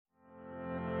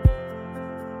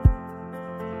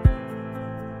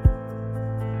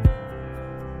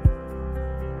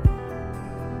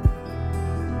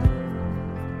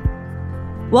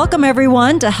Welcome,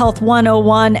 everyone, to Health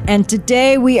 101. And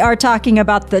today we are talking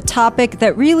about the topic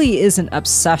that really is an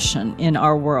obsession in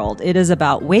our world. It is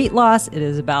about weight loss. It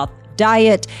is about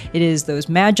diet. It is those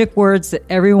magic words that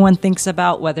everyone thinks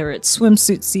about, whether it's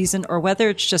swimsuit season or whether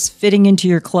it's just fitting into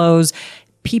your clothes.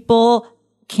 People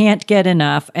can't get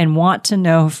enough and want to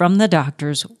know from the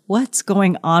doctors what's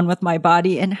going on with my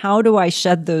body and how do I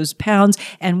shed those pounds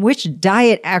and which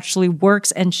diet actually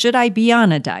works and should I be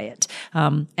on a diet?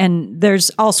 And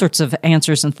there's all sorts of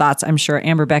answers and thoughts. I'm sure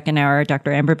Amber Beckenauer,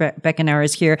 Dr. Amber Beckenauer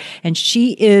is here, and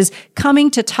she is coming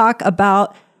to talk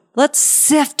about let's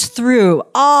sift through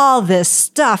all this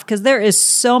stuff because there is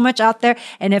so much out there.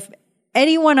 And if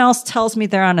anyone else tells me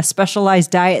they're on a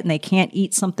specialized diet and they can't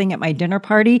eat something at my dinner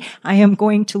party, I am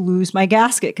going to lose my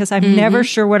gasket because I'm never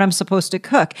sure what I'm supposed to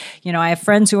cook. You know, I have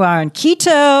friends who are on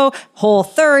keto,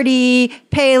 Whole30,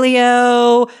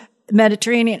 paleo,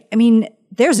 Mediterranean. I mean,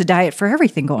 there's a diet for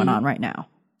everything going on right now.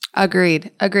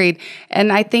 Agreed.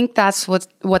 And I think that's what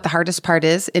the hardest part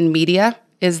is in media,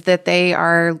 is that they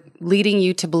are leading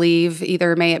you to believe,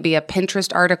 either may it be a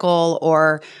Pinterest article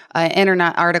or an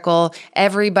internet article,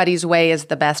 everybody's way is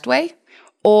the best way,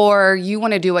 or you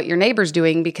want to do what your neighbor's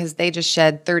doing because they just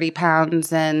shed 30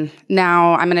 pounds and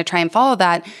now I'm going to try and follow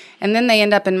that. And then they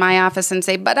end up in my office and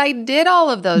say, but I did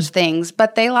all of those things,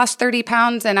 but they lost 30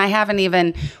 pounds and I haven't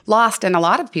even lost. And a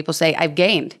lot of people say, I've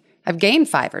gained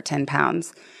 5 or 10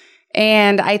 pounds.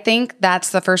 And I think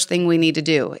that's the first thing we need to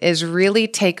do is really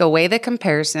take away the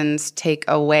comparisons, take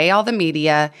away all the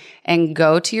media, and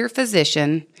go to your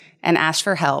physician and ask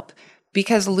for help.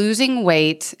 Because losing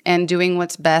weight and doing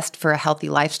what's best for a healthy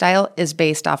lifestyle is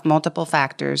based off multiple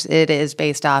factors. It is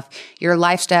based off your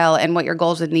lifestyle and what your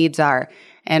goals and needs are,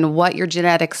 and what your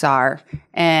genetics are,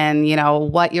 and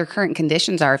what your current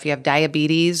conditions are. If you have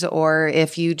diabetes or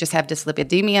if you just have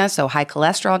dyslipidemia, so high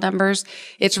cholesterol numbers,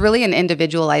 it's really an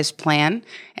individualized plan.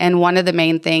 And one of the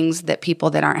main things that people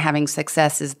that aren't having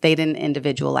success is they didn't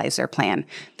individualize their plan.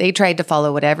 They tried to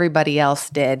follow what everybody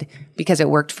else did because it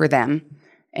worked for them.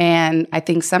 And I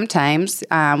think sometimes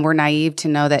we're naive to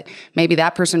know that maybe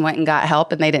that person went and got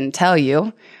help and they didn't tell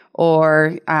you.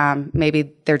 Or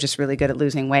maybe they're just really good at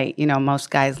losing weight. Most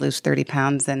guys lose 30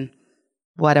 pounds in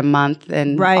a month?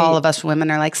 And all of us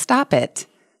women are like, stop it.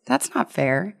 That's not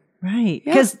fair. Right.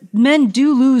 Because men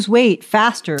do lose weight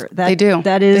faster. They do.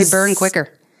 They burn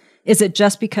quicker. Is it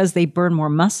just because they burn more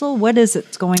muscle? What is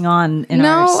it going on in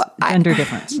our gender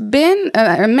difference?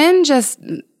 Men just,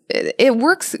 it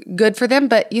works good for them.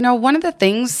 But, one of the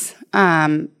things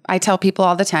I tell people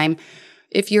all the time,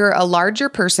 if you're a larger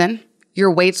person, your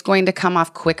weight's going to come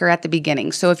off quicker at the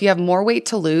beginning. So if you have more weight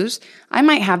to lose, I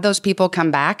might have those people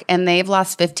come back and they've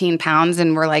lost 15 pounds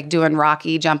and we're like doing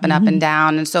Rocky, jumping up and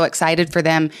down and so excited for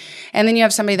them. And then you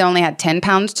have somebody that only had 10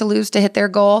 pounds to lose to hit their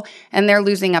goal and they're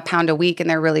losing a pound a week and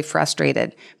they're really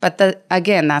frustrated. But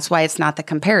again, that's why it's not the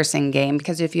comparison game,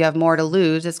 because if you have more to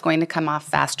lose, it's going to come off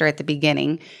faster at the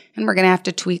beginning. And we're going to have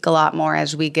to tweak a lot more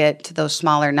as we get to those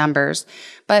smaller numbers.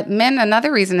 But men,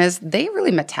 another reason is they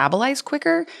really metabolize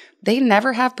quicker. They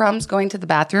never have problems going to the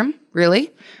bathroom,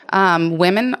 really.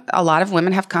 Women, a lot of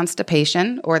women have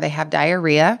constipation or they have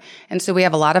diarrhea. And so we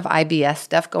have a lot of IBS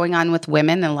stuff going on with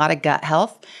women and a lot of gut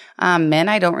health. Men,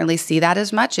 I don't really see that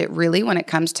as much. When it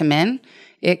comes to men,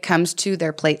 it comes to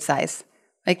their plate size.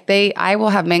 I will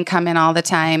have men come in all the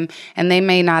time and they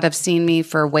may not have seen me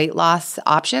for weight loss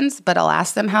options, but I'll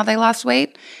ask them how they lost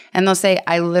weight. And they'll say,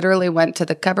 I literally went to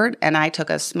the cupboard and I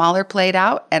took a smaller plate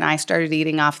out and I started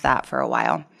eating off that for a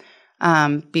while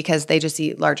because they just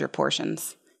eat larger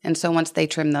portions. And so once they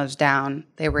trim those down,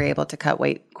 they were able to cut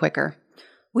weight quicker.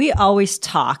 We always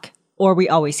talk, or we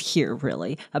always hear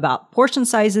really, about portion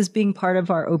sizes being part of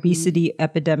our obesity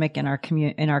epidemic in our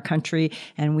in our country,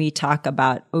 and we talk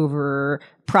about over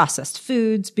processed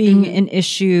foods being an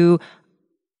issue.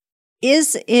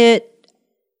 Is it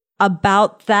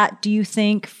about that, do you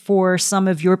think, for some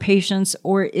of your patients,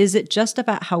 or is it just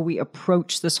about how we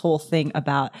approach this whole thing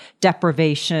about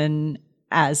deprivation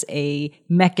as a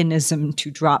mechanism to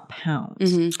drop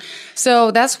pounds? So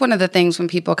that's one of the things when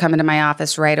people come into my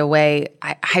office right away,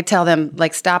 I tell them,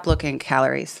 stop looking at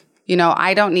calories.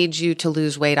 I don't need you to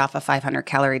lose weight off a 500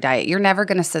 calorie diet. You're never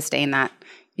going to sustain that.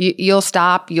 You'll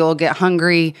stop, you'll get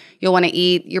hungry, you'll want to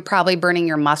eat, you're probably burning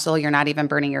your muscle, you're not even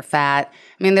burning your fat.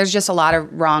 I mean, there's just a lot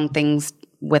of wrong things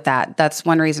with that. That's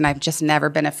one reason I've just never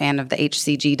been a fan of the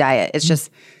HCG diet. It's just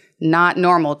not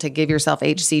normal to give yourself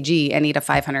HCG and eat a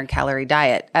 500 calorie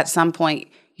diet. At some point,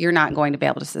 you're not going to be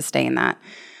able to sustain that.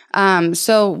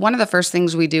 So one of the first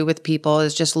things we do with people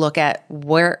is just look at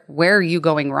where are you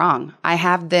going wrong? I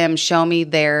have them show me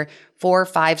their 4,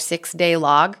 5, 6 day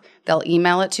log. they'll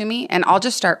email it to me, and I'll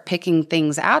just start picking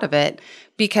things out of it,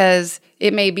 because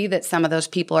it may be that some of those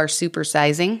people are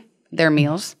supersizing their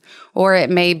meals, or it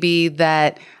may be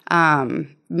that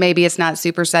maybe it's not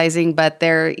supersizing, but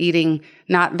they're eating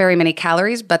not very many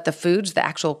calories, but the foods, the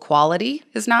actual quality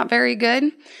is not very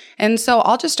good. And so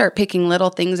I'll just start picking little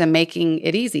things and making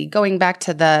it easy. Going back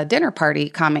to the dinner party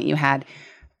comment you had,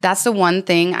 that's the one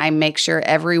thing I make sure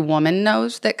every woman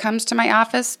knows that comes to my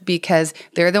office, because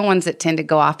they're the ones that tend to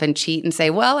go off and cheat and say,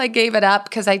 well, I gave it up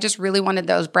because I just really wanted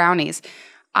those brownies.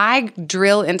 I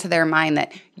drill into their mind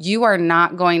that you are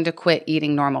not going to quit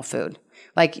eating normal food.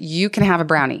 Like, you can have a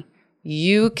brownie.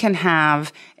 You can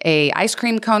have a ice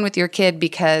cream cone with your kid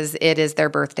because it is their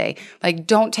birthday. Like,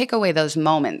 don't take away those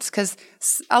moments, because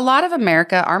a lot of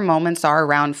America, our moments are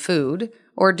around food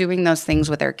or doing those things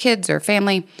with their kids or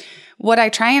family. What I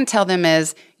try and tell them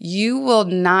is, you will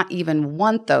not even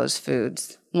want those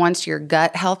foods once your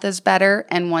gut health is better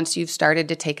and once you've started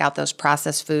to take out those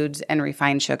processed foods and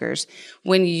refined sugars.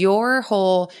 When your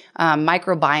whole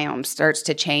microbiome starts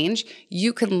to change,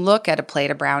 you can look at a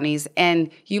plate of brownies and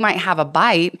you might have a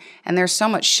bite and there's so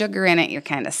much sugar in it, you're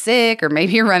kind of sick, or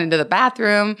maybe you're running to the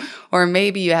bathroom, or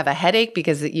maybe you have a headache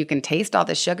because you can taste all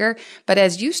the sugar. But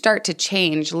as you start to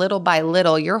change little by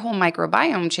little, your whole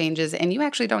microbiome changes and you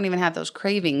actually don't even have those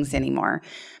cravings anymore.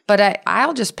 But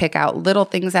I'll just pick out little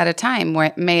things at a time.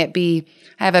 Where may it be,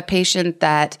 I have a patient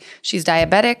that she's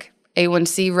diabetic,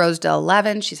 A1C rose to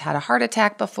 11. She's had a heart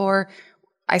attack before.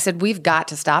 I said, we've got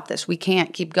to stop this. We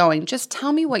can't keep going. Just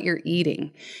tell me what you're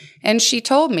eating. And she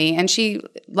told me, and she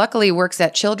luckily works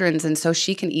at Children's, and so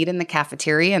she can eat in the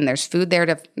cafeteria and there's food there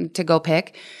to go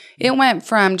pick. It went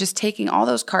from just taking all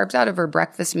those carbs out of her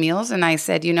breakfast meals. And I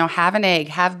said, have an egg,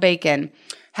 have bacon,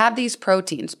 have these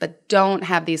proteins, but don't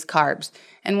have these carbs.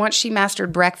 And once she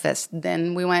mastered breakfast,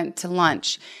 then we went to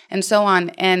lunch and so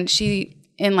on. And she,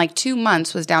 in like 2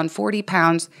 months, was down 40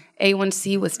 pounds.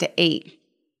 A1C was to 8.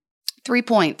 3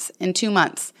 points in 2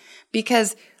 months.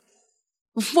 Because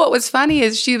what was funny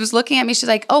is she was looking at me, she's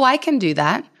like, oh, I can do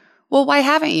that. Well, why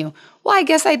haven't you? Well, I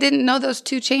guess I didn't know those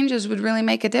 2 changes would really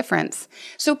make a difference.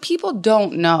 So people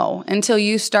don't know until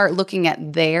you start looking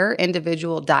at their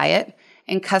individual diet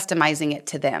and customizing it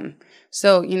to them.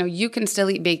 So, you can still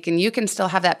eat bacon. You can still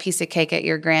have that piece of cake at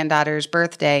your granddaughter's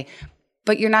birthday,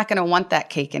 but you're not going to want that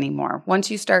cake anymore.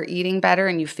 Once you start eating better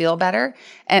and you feel better,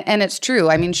 and it's true.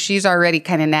 I mean, she's already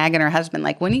kind of nagging her husband,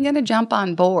 like, when are you going to jump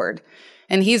on board?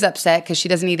 And he's upset because she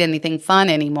doesn't eat anything fun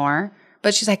anymore.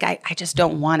 But she's like, I just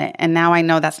don't want it. And now I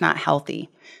know that's not healthy.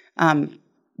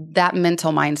 That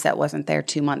mental mindset wasn't there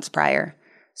 2 months prior.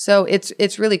 So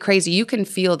it's really crazy. You can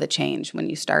feel the change when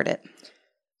you start it.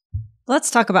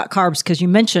 Let's talk about carbs, because you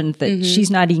mentioned that she's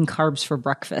not eating carbs for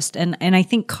breakfast. And I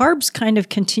think carbs kind of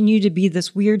continue to be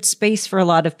this weird space for a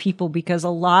lot of people, because a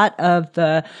lot of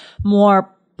the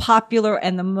more popular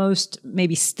and the most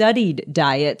maybe studied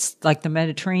diets, like the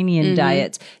Mediterranean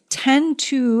diets, tend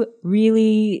to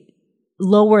really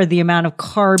lower the amount of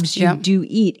carbs you do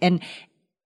eat.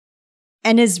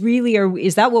 And is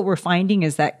that what we're finding,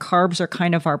 is that carbs are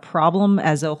kind of our problem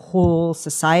as a whole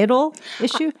societal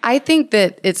issue? I think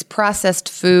that it's processed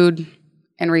food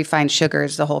and refined sugar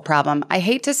is the whole problem. I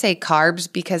hate to say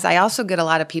carbs, because I also get a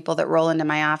lot of people that roll into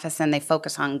my office and they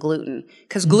focus on gluten,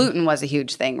 because gluten was a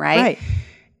huge thing, right?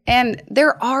 And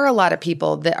there are a lot of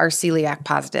people that are celiac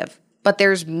positive, but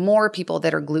there's more people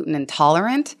that are gluten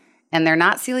intolerant and they're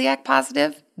not celiac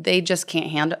positive. They just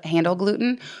can't handle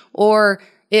gluten, or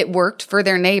it worked for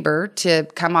their neighbor to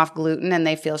come off gluten and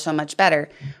they feel so much better.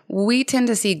 We tend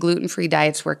to see gluten-free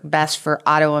diets work best for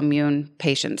autoimmune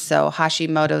patients, so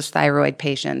Hashimoto's thyroid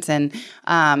patients and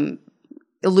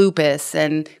lupus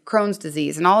and Crohn's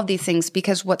disease and all of these things,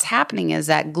 because what's happening is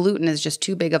that gluten is just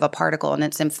too big of a particle and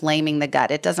it's inflaming the gut.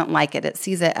 It doesn't like it. It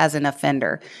sees it as an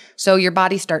offender. So your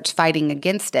body starts fighting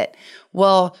against it.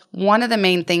 Well, one of the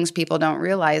main things people don't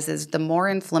realize is the more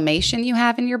inflammation you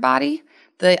have in your body,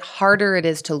 the harder it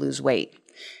is to lose weight.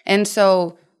 And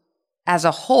so as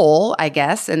a whole, I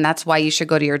guess, and that's why you should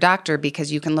go to your doctor,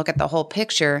 because you can look at the whole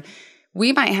picture.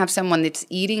 We might have someone that's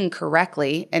eating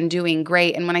correctly and doing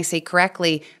great. And when I say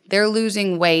correctly, they're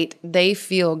losing weight. They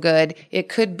feel good. It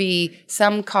could be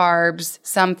some carbs,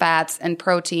 some fats, and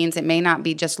proteins. It may not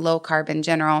be just low carb in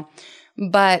general.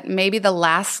 But maybe the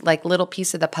last little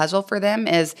piece of the puzzle for them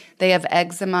is they have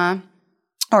eczema,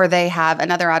 or they have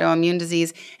another autoimmune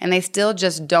disease, and they still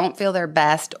just don't feel their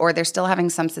best, or they're still having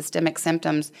some systemic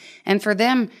symptoms. And for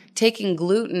them, taking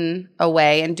gluten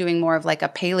away and doing more of like a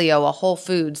paleo, a whole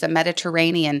foods, a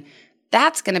Mediterranean,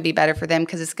 that's going to be better for them,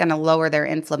 because it's going to lower their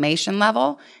inflammation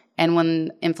level And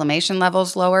when inflammation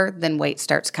levels lower, then weight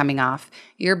starts coming off.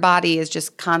 Your body is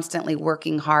just constantly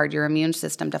working hard, your immune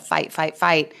system to fight.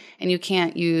 And you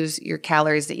can't use your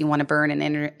calories that you want to burn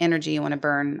and energy you want to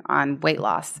burn on weight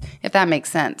loss, if that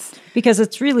makes sense. Because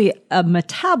it's really a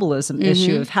metabolism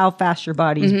issue of how fast your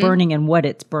body is burning and what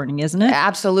it's burning, isn't it?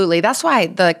 Absolutely. That's why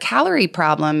the calorie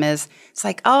problem is, it's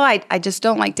like, oh, I just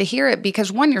don't like to hear it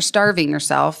because one, you're starving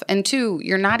yourself. And two,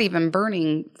 you're not even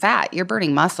burning fat, you're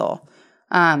burning muscle.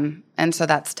 And so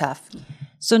that's tough.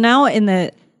 So now in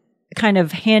the kind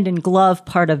of hand in glove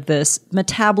part of this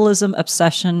metabolism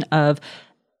obsession of,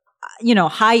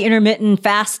 high intermittent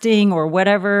fasting or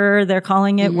whatever they're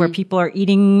calling it, where people are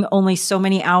eating only so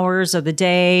many hours of the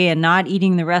day and not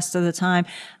eating the rest of the time,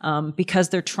 because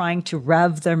they're trying to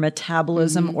rev their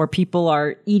metabolism, or people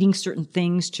are eating certain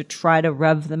things to try to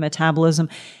rev the metabolism.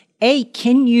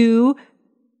 Can you,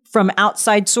 from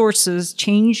outside sources,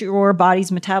 change your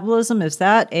body's metabolism? Is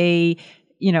that a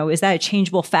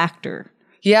changeable factor?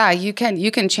 Yeah, you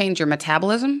can change your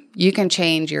metabolism. You can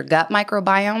change your gut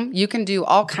microbiome. You can do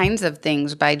all kinds of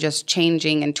things by just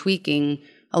changing and tweaking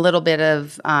a little bit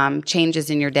of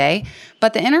changes in your day.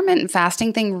 But the intermittent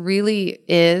fasting thing really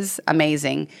is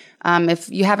amazing. If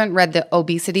you haven't read The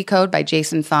Obesity Code by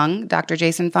Jason Fung, Dr.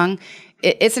 Jason Fung,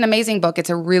 it's an amazing book.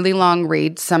 It's a really long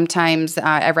read. Sometimes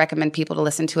I recommend people to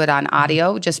listen to it on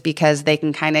audio just because they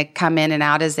can kind of come in and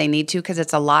out as they need to, because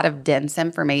it's a lot of dense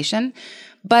information.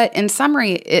 But in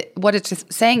summary, what it's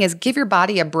saying is give your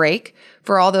body a break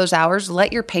for all those hours.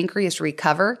 Let your pancreas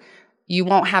recover. You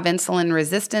won't have insulin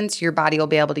resistance. Your body will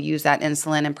be able to use that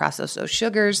insulin and process those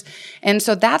sugars. And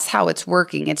so that's how it's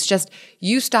working. It's just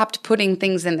you stopped putting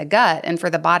things in the gut and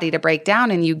for the body to break down,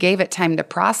 and you gave it time to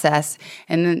process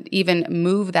and then even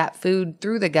move that food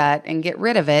through the gut and get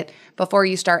rid of it before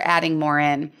you start adding more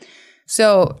in.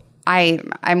 So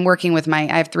I'm working with I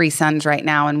have 3 sons right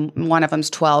now, and one of them's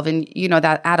 12. And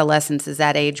that adolescence is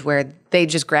that age where they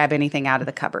just grab anything out of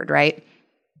the cupboard, right?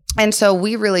 And so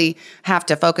we really have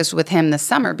to focus with him this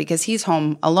summer because he's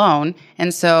home alone.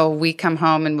 And so we come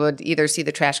home and would either see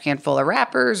the trash can full of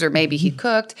wrappers or maybe he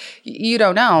cooked. You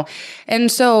don't know. And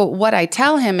so what I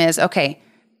tell him is, okay,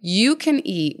 you can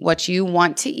eat what you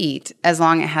want to eat as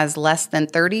long as it has less than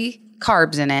 30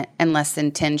 carbs in it and less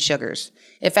than 10 sugars.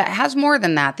 If it has more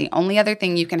than that, the only other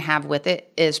thing you can have with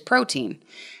it is protein.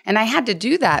 And I had to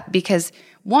do that because,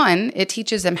 one, it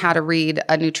teaches them how to read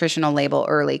a nutritional label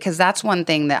early, because that's one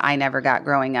thing that I never got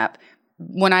growing up.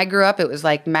 When I grew up, it was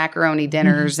like macaroni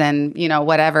dinners and,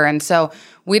 whatever. And so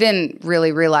we didn't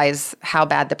really realize how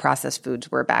bad the processed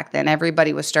foods were back then.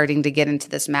 Everybody was starting to get into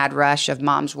this mad rush of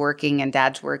moms working and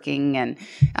dads working, and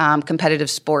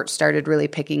competitive sports started really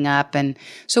picking up. And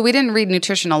so we didn't read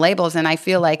nutritional labels. And I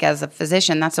feel like as a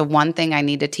physician, that's the one thing I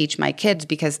need to teach my kids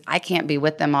because I can't be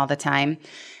with them all the time.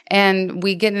 And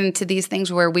we get into these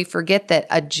things where we forget that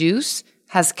a juice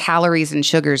has calories and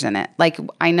sugars in it. Like,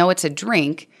 I know it's a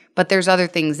drink, but there's other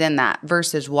things in that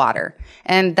versus water.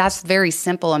 And that's very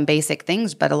simple and basic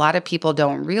things, but a lot of people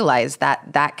don't realize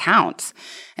that that counts.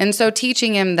 And so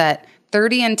teaching him that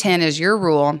 30 and 10 is your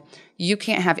rule. You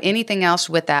can't have anything else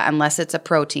with that unless it's a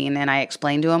protein. And I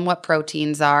explain to him what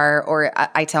proteins are, or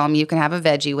I tell him you can have a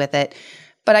veggie with it.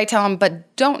 But I tell him,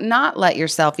 but don't not let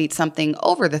yourself eat something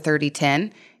over the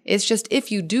 30-10. It's just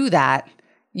if you do that,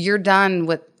 you're done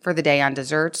for the day on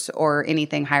desserts or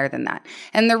anything higher than that.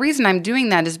 And the reason I'm doing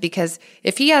that is because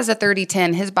if he has a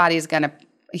 30-10, his body is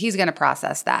he's going to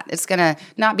process that. It's going to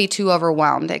not be too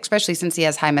overwhelmed, especially since he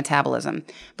has high metabolism.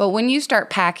 But when you start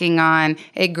packing on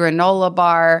a granola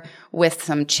bar with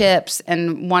some chips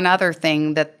and one other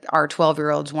thing that our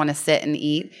 12-year-olds want to sit and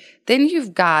eat, then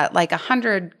you've got like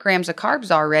 100 grams of carbs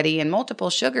already and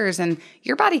multiple sugars, and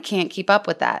your body can't keep up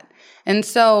with that. And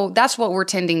so that's what we're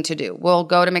tending to do. We'll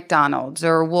go to McDonald's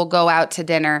or we'll go out to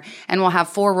dinner and we'll have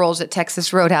 4 rolls at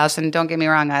Texas Roadhouse. And don't get me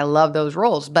wrong, I love those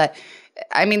rolls. But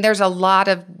I mean, there's a lot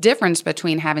of difference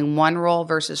between having 1 roll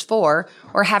versus 4,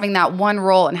 or having that 1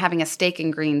 roll and having a steak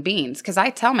and green beans. Because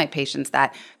I tell my patients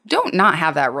that, don't not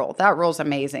have that roll. That roll's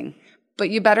amazing.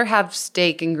 But you better have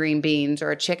steak and green beans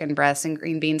or a chicken breast and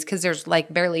green beans, because there's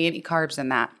like barely any carbs in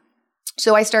that.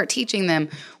 So I start teaching them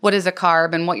what is a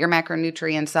carb and what your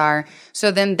macronutrients are, so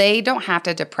then they don't have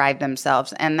to deprive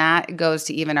themselves. And that goes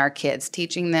to even our kids,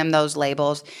 teaching them those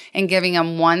labels and giving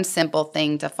them one simple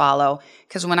thing to follow.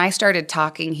 Because when I started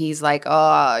talking, he's like,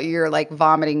 oh, you're like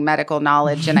vomiting medical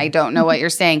knowledge and I don't know what you're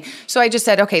saying. So I just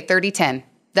said, okay, 30-10.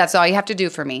 That's all you have to do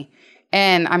for me.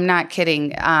 And I'm not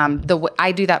kidding.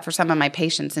 I do that for some of my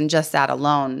patients, and just that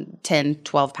alone, 10,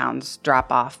 12 pounds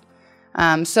drop off.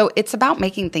 So it's about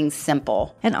making things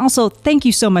simple. And also, thank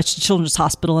you so much to Children's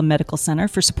Hospital and Medical Center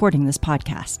for supporting this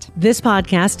podcast. This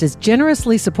podcast is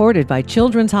generously supported by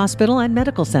Children's Hospital and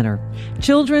Medical Center.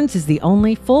 Children's is the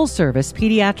only full-service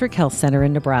pediatric health center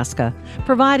in Nebraska,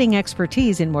 providing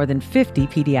expertise in more than 50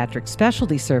 pediatric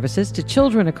specialty services to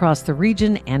children across the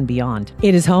region and beyond.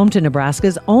 It is home to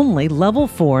Nebraska's only Level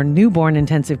 4 newborn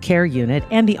intensive care unit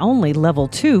and the only Level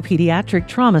 2 pediatric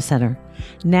trauma center.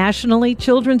 Nationally,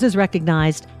 Children's is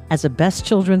recognized as a Best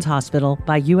Children's Hospital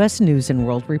by U.S. News &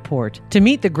 World Report. To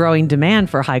meet the growing demand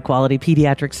for high-quality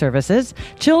pediatric services,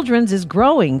 Children's is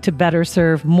growing to better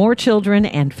serve more children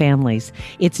and families.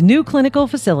 Its new clinical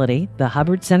facility, the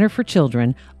Hubbard Center for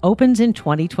Children, opens in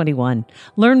 2021.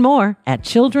 Learn more at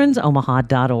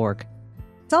children'somaha.org.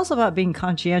 It's also about being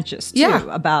conscientious,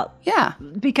 too,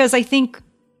 because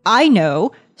I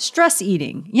know stress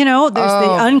eating. There's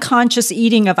the unconscious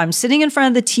eating of I'm sitting in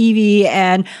front of the TV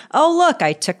and, oh, look,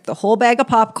 I took the whole bag of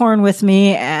popcorn with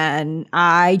me and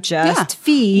I just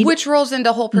feed. Which rolls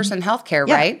into whole person healthcare,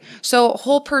 right? So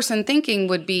whole person thinking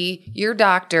would be your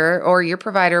doctor or your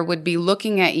provider would be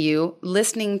looking at you,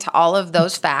 listening to all of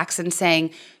those facts and saying,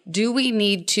 do we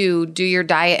need to do your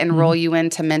diet and roll you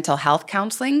into mental health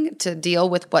counseling to deal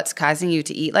with what's causing you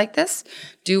to eat like this?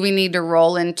 Do we need to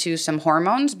roll into some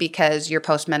hormones because you're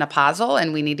postmenopausal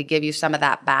and we need to give you some of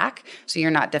that back so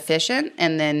you're not deficient?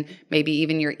 And then maybe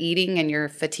even your eating and your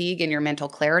fatigue and your mental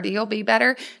clarity will be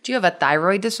better. Do you have a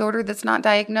thyroid disorder that's not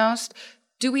diagnosed?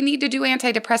 Do we need to do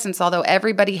antidepressants? Although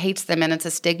everybody hates them and it's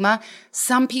a stigma,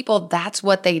 some people, that's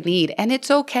what they need. And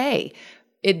it's okay.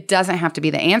 It doesn't have to be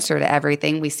the answer to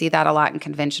everything. We see that a lot in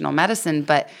conventional medicine,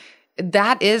 but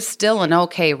that is still an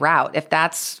okay route if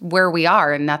that's where we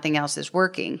are and nothing else is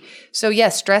working. So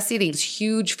yes, stress eating is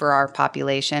huge for our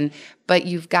population, but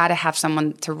you've got to have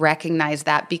someone to recognize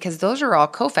that because those are all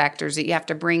cofactors that you have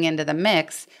to bring into the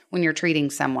mix when you're treating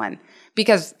someone.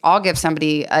 Because I'll give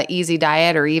somebody an easy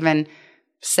diet or even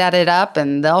set it up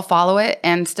and they'll follow it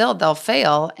and still they'll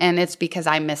fail. And it's because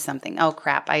I missed something. Oh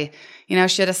crap. I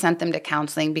should have sent them to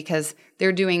counseling because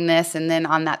they're doing this. And then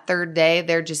on that third day,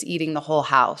 they're just eating the whole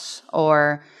house.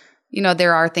 Or,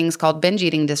 there are things called binge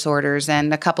eating disorders.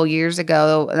 And a couple years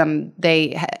ago,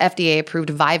 FDA approved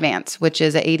Vyvanse, which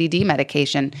is an ADD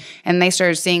medication. And they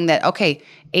started seeing that, okay,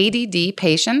 ADD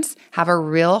patients have a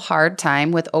real hard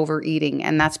time with overeating.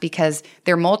 And that's because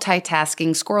they're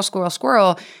multitasking,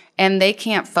 squirrel, and they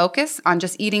can't focus on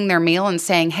just eating their meal and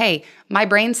saying, hey, my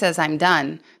brain says I'm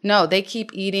done. No, they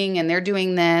keep eating and they're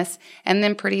doing this. And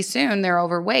then pretty soon they're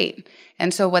overweight.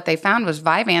 And so what they found was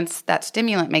Vyvanse, that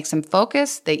stimulant makes them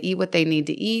focus. They eat what they need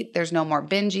to eat. There's no more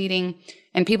binge eating.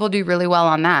 And people do really well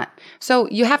on that. So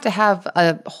you have to have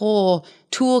a whole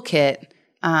toolkit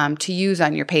to use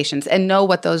on your patients and know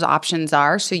what those options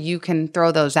are so you can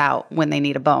throw those out when they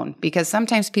need a bone. Because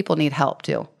sometimes people need help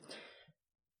too.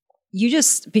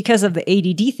 Because of the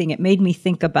ADD thing, it made me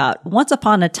think about once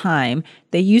upon a time,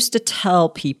 they used to tell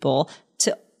people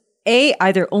to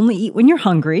either only eat when you're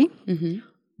hungry,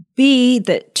 B,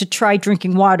 that to try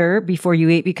drinking water before you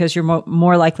eat because you're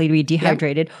more likely to be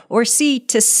dehydrated, or C,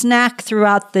 to snack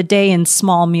throughout the day in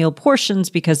small meal portions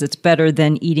because it's better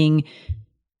than eating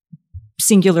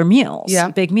singular meals,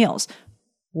 big meals.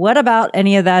 What about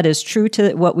any of that is true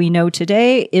to what we know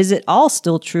today? Is it all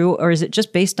still true, or is it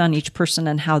just based on each person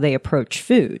and how they approach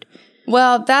food?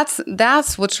 Well,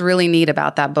 that's what's really neat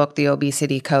about that book, The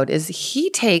Obesity Code, is he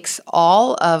takes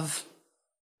all of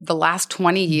the last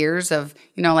 20 years of,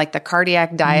 like the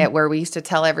cardiac diet where we used to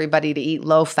tell everybody to eat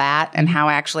low fat and how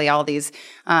actually all these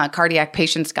cardiac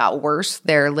patients got worse.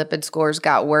 Their lipid scores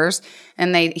got worse.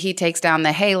 And he takes down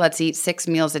the, hey, let's eat 6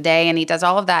 meals a day. And he does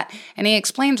all of that. And he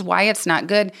explains why it's not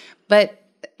good. But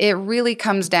it really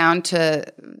comes down to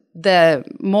the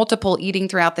multiple eating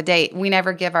throughout the day. We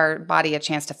never give our body a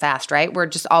chance to fast, right? We're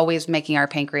just always making our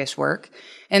pancreas work.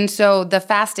 And so the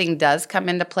fasting does come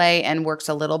into play and works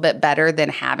a little bit better than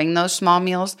having those small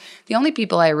meals. The only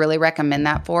people I really recommend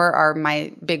that for are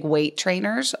my big weight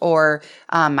trainers or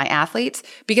my athletes,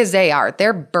 because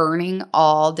they're burning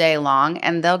all day long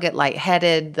and they'll get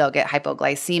lightheaded, they'll get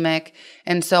hypoglycemic.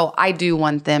 And so I do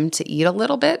want them to eat a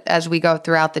little bit as we go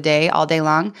throughout the day, all day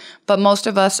long. But most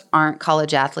of us aren't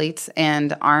college athletes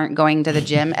and aren't going to the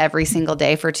gym every single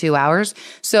day for 2 hours.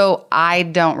 So I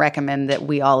don't recommend that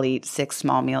we all eat 6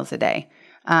 small meals a day.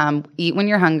 Eat when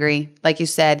you're hungry. Like you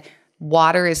said,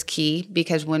 water is key,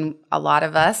 because when a lot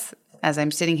of us, as I'm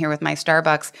sitting here with my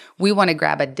Starbucks, we want to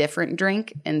grab a different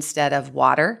drink instead of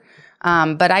water.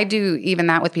 But I do even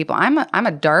that with people. I'm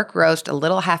a dark roast, a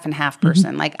little half and half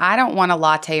person. Like I don't want a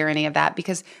latte or any of that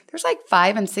because there's like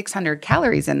 500 and 600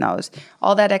 calories in those.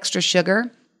 All that extra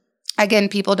sugar. again,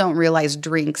 people don't realize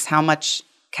drinks, how much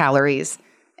calories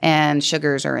and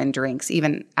sugars are in drinks,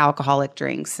 even alcoholic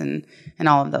drinks and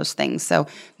all of those things. So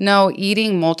no,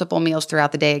 eating multiple meals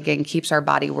throughout the day, again, keeps our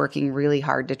body working really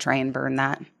hard to try and burn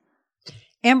that.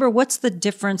 Amber, what's the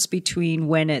difference between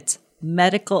when it's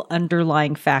medical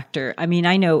underlying factor? I mean,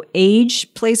 I know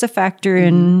age plays a factor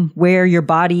in where your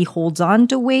body holds on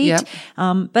to weight, Yep.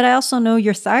 But I also know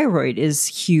your thyroid is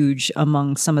huge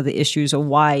among some of the issues of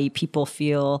why people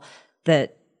feel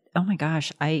that, oh my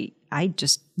gosh,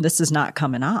 this is not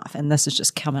coming off and this is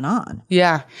just coming on.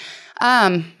 Yeah.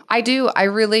 I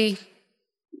really,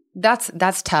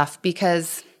 that's tough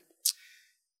because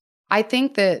I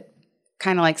think that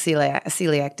kind of like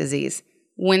celiac disease,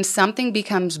 when something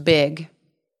becomes big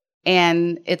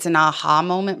and it's an aha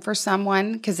moment for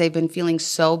someone because they've been feeling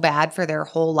so bad for their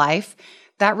whole life,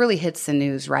 that really hits the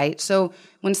news, right? So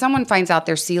when someone finds out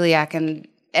they're celiac and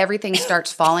everything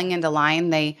starts falling into line,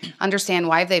 they understand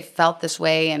why they've felt this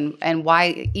way and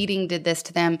why eating did this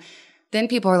to them, then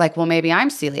people are like, well, maybe I'm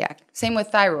celiac. Same with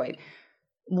thyroid.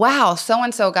 Wow,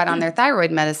 so-and-so got on their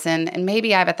thyroid medicine and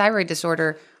maybe I have a thyroid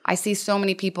disorder. I see so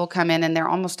many people come in and they're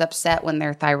almost upset when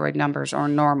their thyroid numbers are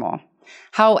normal.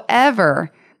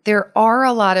 However, there are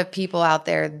a lot of people out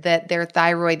there that their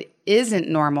thyroid isn't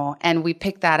normal and we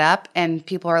pick that up and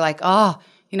people are like, oh,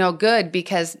 good,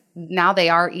 because now they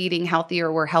are eating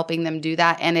healthier. We're helping them do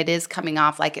that. And it is coming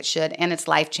off like it should. And it's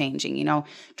life-changing,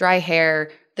 dry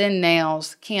hair, thin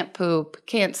nails, can't poop,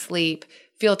 can't sleep,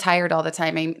 feel tired all the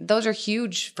time. I mean, those are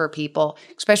huge for people,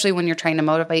 especially when you're trying to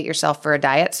motivate yourself for a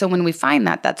diet. So when we find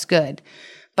that, that's good.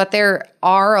 But there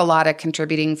are a lot of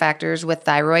contributing factors with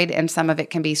thyroid, and some of it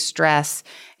can be stress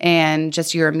and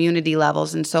just your immunity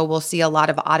levels. And so we'll see a lot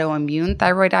of autoimmune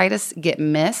thyroiditis get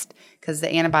missed because the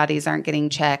antibodies aren't getting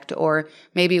checked, or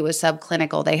maybe it was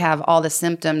subclinical. They have all the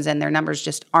symptoms and their numbers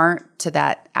just aren't to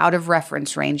that out of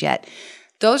reference range yet.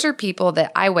 Those are people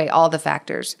that I weigh all the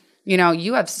factors. You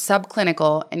have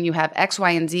subclinical and you have X, Y,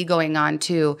 and Z going on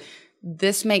too.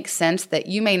 This makes sense that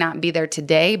you may not be there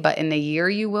today, but in a year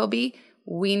you will be.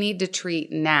 We need to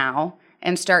treat now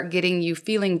and start getting you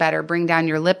feeling better, bring down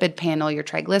your lipid panel, your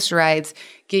triglycerides,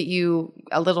 get you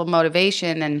a little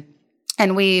motivation.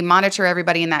 And we monitor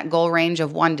everybody in that goal range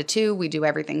of 1 to 2. We do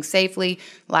everything safely.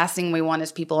 Last thing we want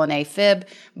is people in AFib.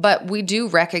 But we do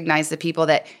recognize the people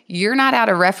that you're not out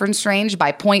of reference range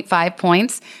by 0.5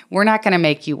 points. We're not going to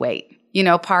make you wait.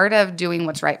 Part of doing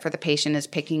what's right for the patient is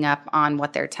picking up on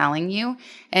what they're telling you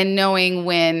and knowing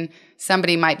when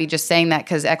somebody might be just saying that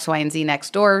because X, Y, and Z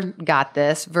next door got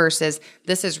this versus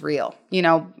this is real.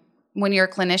 When you're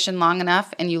a clinician long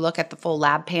enough and you look at the full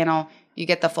lab panel, you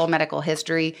get the full medical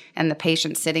history and the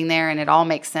patient sitting there and it all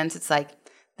makes sense. It's like,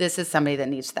 this is somebody that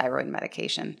needs thyroid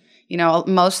medication.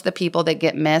 Most of the people that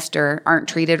get missed or aren't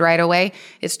treated right away,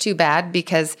 it's too bad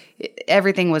because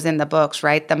everything was in the books,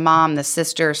 right? The mom, the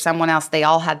sister, someone else, they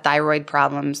all had thyroid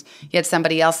problems. You had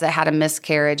somebody else that had a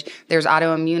miscarriage. There's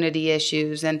autoimmunity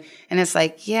issues. And it's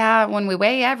like, yeah, when we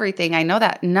weigh everything, I know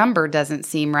that number doesn't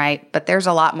seem right, but there's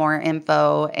a lot more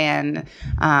info and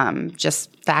just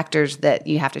factors that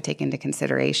you have to take into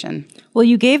consideration. Well,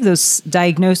 you gave those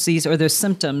diagnoses or those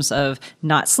symptoms of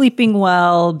not sleeping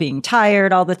well, being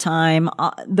tired all the time,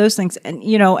 those things. And,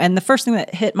 and the first thing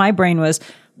that hit my brain was,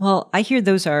 well, I hear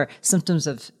those are symptoms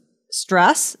of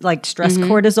stress, like stress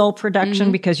cortisol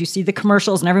production, because you see the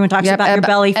commercials and everyone talks about your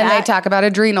belly fat. And they talk about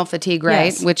adrenal fatigue, right?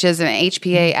 Yes. Which is an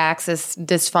HPA axis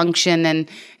dysfunction.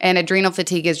 And adrenal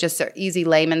fatigue is just an easy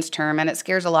layman's term, and it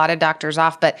scares a lot of doctors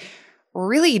off. But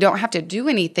really, you don't have to do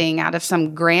anything out of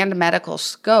some grand medical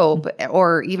scope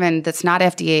or even that's not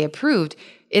FDA approved.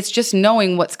 It's just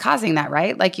knowing what's causing that,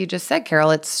 right? Like you just said,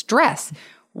 Carol, it's stress.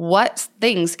 What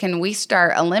things can we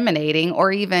start eliminating,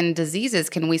 or even diseases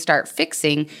can we start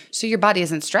fixing so your body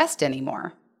isn't stressed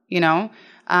anymore?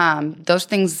 Those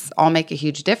things all make a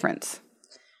huge difference.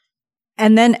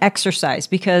 And then exercise,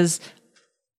 because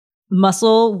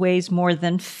muscle weighs more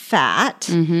than fat.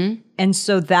 Mm-hmm. And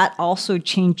so that also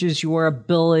changes your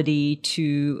ability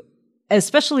to,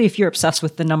 especially if you're obsessed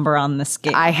with the number on the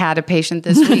scale. I had a patient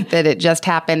this week that it just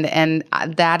happened. And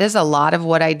that is a lot of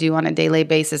what I do on a daily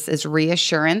basis is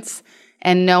reassurance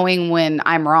and knowing when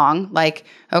I'm wrong. Like,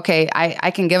 okay,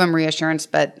 I can give them reassurance,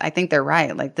 but I think they're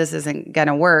right. Like, this isn't going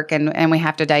to work. And we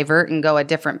have to divert and go a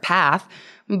different path.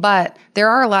 But there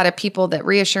are a lot of people that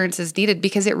reassurance is needed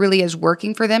because it really is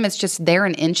working for them. It's just they're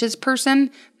an inches person.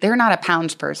 They're not a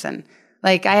pounds person.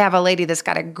 Like, I have a lady that's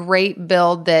got a great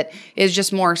build that is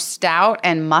just more stout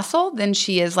and muscle than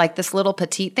she is like this little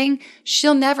petite thing.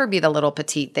 She'll never be the little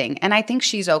petite thing. And I think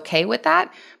she's okay with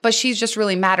that, but she's just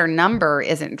really mad her number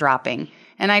isn't dropping.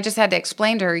 And I just had to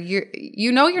explain to her,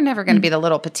 you know you're never going to be the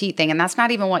little petite thing, and that's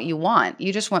not even what you want.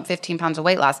 You just want 15 pounds of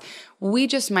weight loss. We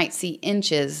just might see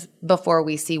inches before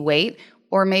we see weight,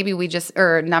 or maybe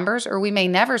or numbers, or we may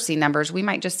never see numbers. We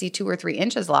might just see 2 or 3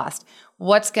 inches lost.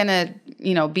 What's going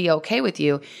to, be okay with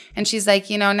you? And she's like,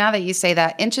 now that you say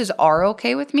that, inches are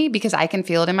okay with me because I can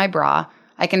feel it in my bra.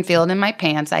 I can feel it in my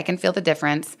pants. I can feel the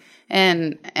difference.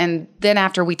 And then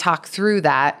after we talk through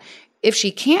that, if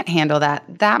she can't handle that,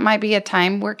 that might be a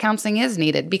time where counseling is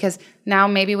needed, because now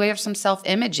maybe we have some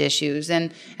self-image issues,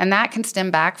 and that can stem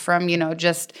back from,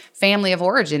 just family of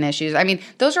origin issues. I mean,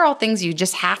 those are all things you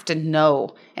just have to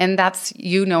know, and that's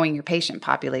you knowing your patient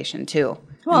population too.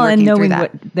 Well, and knowing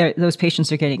what those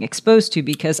patients are getting exposed to,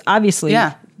 because obviously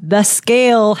the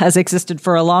scale has existed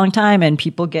for a long time, and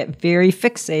people get very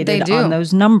fixated on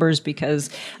those numbers because,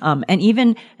 and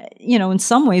even, in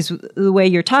some ways, the way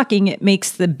you're talking, it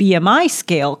makes the BMI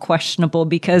scale questionable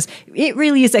because it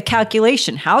really is a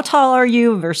calculation. How tall are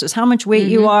you versus how much weight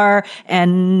you are?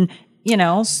 And,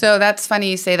 So that's funny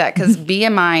you say that, because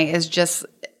BMI is just,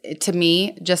 to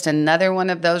me, just another one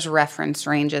of those reference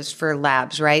ranges for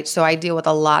labs, right? So I deal with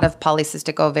a lot of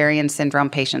polycystic ovarian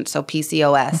syndrome patients, so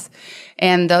PCOS.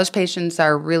 And those patients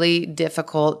are really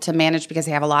difficult to manage because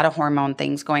they have a lot of hormone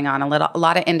things going on, a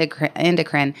lot of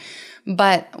endocrine.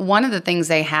 But one of the things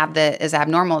they have that is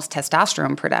abnormal is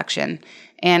testosterone production.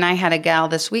 And I had a gal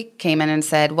this week came in and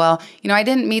said, well, I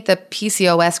didn't meet the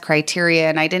PCOS criteria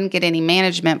and I didn't get any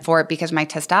management for it because my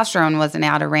testosterone wasn't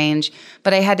out of range.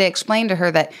 But I had to explain to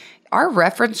her that our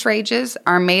reference ranges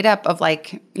are made up of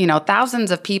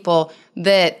thousands of people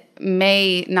that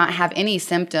may not have any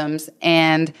symptoms,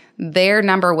 and their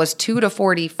number was 2 to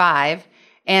 45.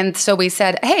 And so we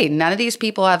said, hey, none of these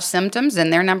people have symptoms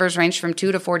and their numbers range from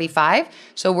 2 to 45.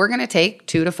 So we're going to take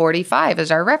 2 to 45 as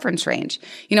our reference range.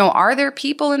 Are there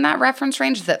people in that reference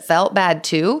range that felt bad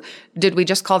too? Did we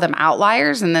just call them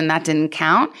outliers and then that didn't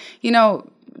count?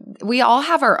 We all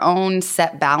have our own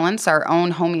set balance, our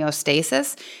own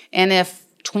homeostasis. And if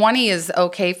 20 is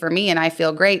okay for me and I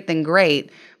feel great, then great.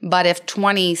 But if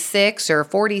 26 or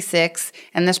 46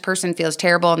 and this person feels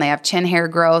terrible and they have chin hair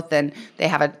growth and they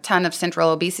have a ton of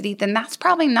central obesity, then that's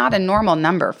probably not a normal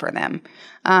number for them.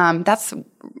 That's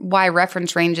why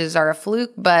reference ranges are a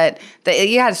fluke, but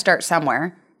you got to start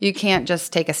somewhere. You can't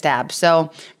just take a stab.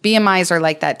 So BMIs are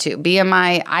like that too.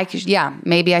 BMI,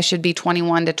 maybe I should be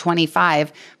 21 to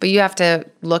 25, but you have to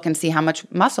look and see how much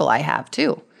muscle I have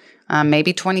too.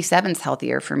 Maybe 27 is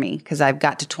healthier for me because I've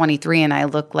got to 23 and I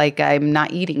look like I'm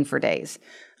not eating for days.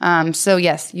 So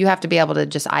yes, you have to be able to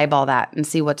just eyeball that and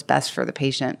see what's best for the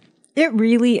patient. It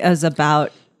really is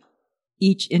about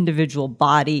each individual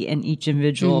body and each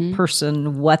individual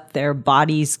person, what their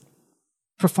bodies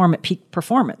perform at peak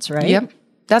performance, right? Yep.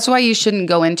 That's why you shouldn't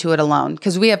go into it alone,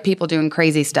 because we have people doing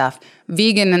crazy stuff,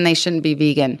 vegan and they shouldn't be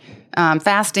vegan,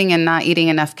 fasting and not eating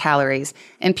enough calories.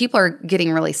 And people are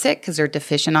getting really sick because they're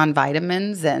deficient on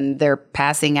vitamins and they're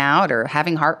passing out or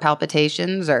having heart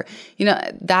palpitations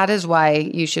that is why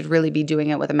you should really be doing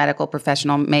it with a medical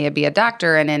professional. May it be a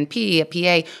doctor, an NP, a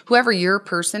PA, whoever your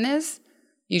person is,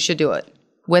 you should do it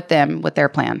with them, with their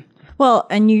plan. Well,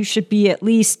 and you should be, at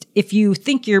least if you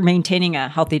think you're maintaining a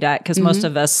healthy diet, because most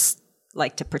of us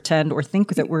like to pretend or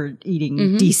think that we're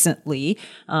eating decently,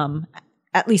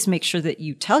 at least make sure that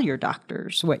you tell your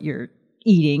doctors what you're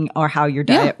eating or how your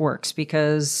diet works,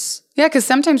 because... Yeah, because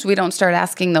sometimes we don't start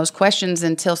asking those questions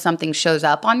until something shows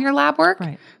up on your lab work.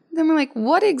 Right. Then we're like,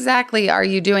 what exactly are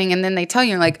you doing? And then they tell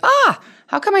you, you're like,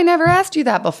 how come I never asked you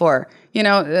that before?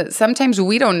 Sometimes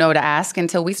we don't know to ask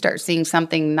until we start seeing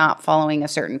something not following a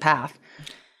certain path.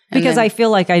 Because I feel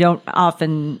like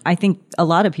I think a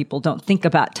lot of people don't think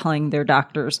about telling their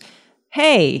doctors,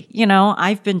 hey,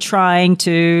 I've been trying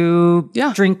to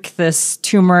drink this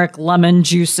turmeric lemon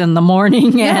juice in the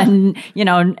morning and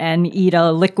eat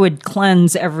a liquid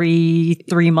cleanse every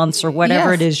 3 months or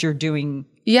whatever it is you're doing.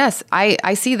 Yes,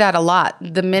 I see that a lot.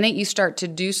 The minute you start to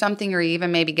do something or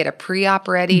even maybe get a pre-op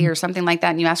ready or something like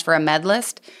that and you ask for a med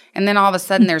list, and then all of a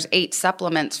sudden there's 8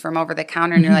 supplements from over the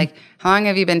counter and you're like, how long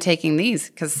have you been taking these?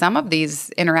 Because some of these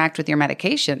interact with your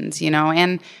medications,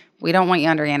 and we don't want you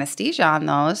under anesthesia on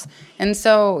those. And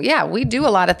so, we do a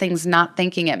lot of things not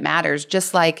thinking it matters,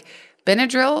 just like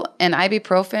Benadryl and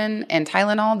ibuprofen and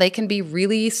Tylenol, they can be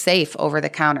really safe over the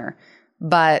counter.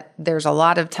 But there's a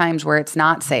lot of times where it's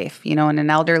not safe. In an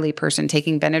elderly person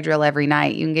taking Benadryl every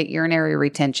night, you can get urinary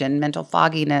retention, mental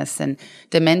fogginess, and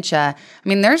dementia. I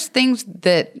mean, there's things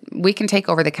that we can take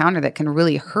over the counter that can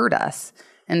really hurt us.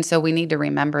 And so we need to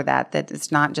remember that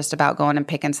it's not just about going and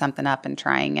picking something up and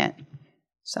trying it.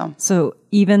 So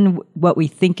even what we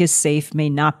think is safe may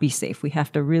not be safe. We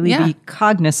have to really be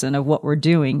cognizant of what we're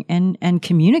doing and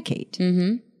communicate.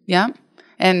 Mm-hmm. Yeah.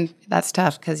 And that's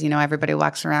tough because, everybody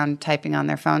walks around typing on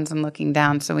their phones and looking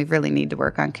down. So we really need to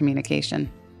work on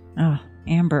communication. Oh,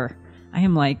 Amber, I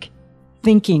am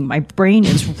thinking, my brain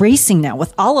is racing now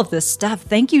with all of this stuff.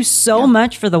 Thank you so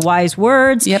much for the wise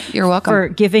words. Yep, you're welcome. For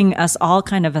giving us all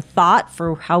kind of a thought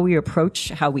for how we approach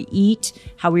how we eat,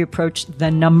 how we approach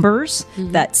the numbers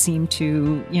that seem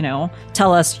to,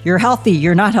 tell us you're healthy,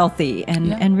 you're not healthy,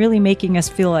 and really making us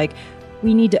feel like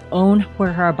we need to own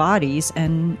our bodies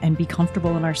and be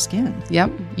comfortable in our skin.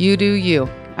 Yep, you do you.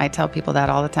 I tell people that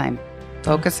all the time.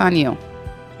 Focus on you.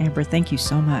 Amber, thank you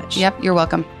so much. Yep, you're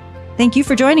welcome. Thank you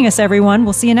for joining us, everyone.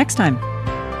 We'll see you next time.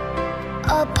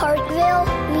 A Parkville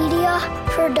Media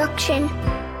Production.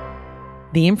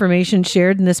 The information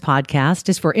shared in this podcast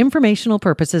is for informational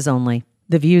purposes only.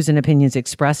 The views and opinions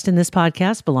expressed in this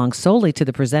podcast belong solely to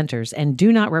the presenters and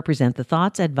do not represent the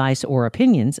thoughts, advice, or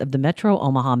opinions of the Metro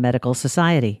Omaha Medical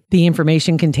Society. The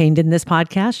information contained in this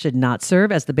podcast should not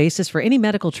serve as the basis for any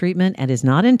medical treatment and is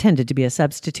not intended to be a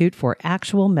substitute for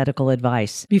actual medical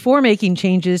advice. Before making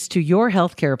changes to your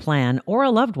healthcare plan or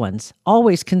a loved one's,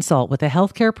 always consult with a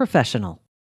healthcare professional.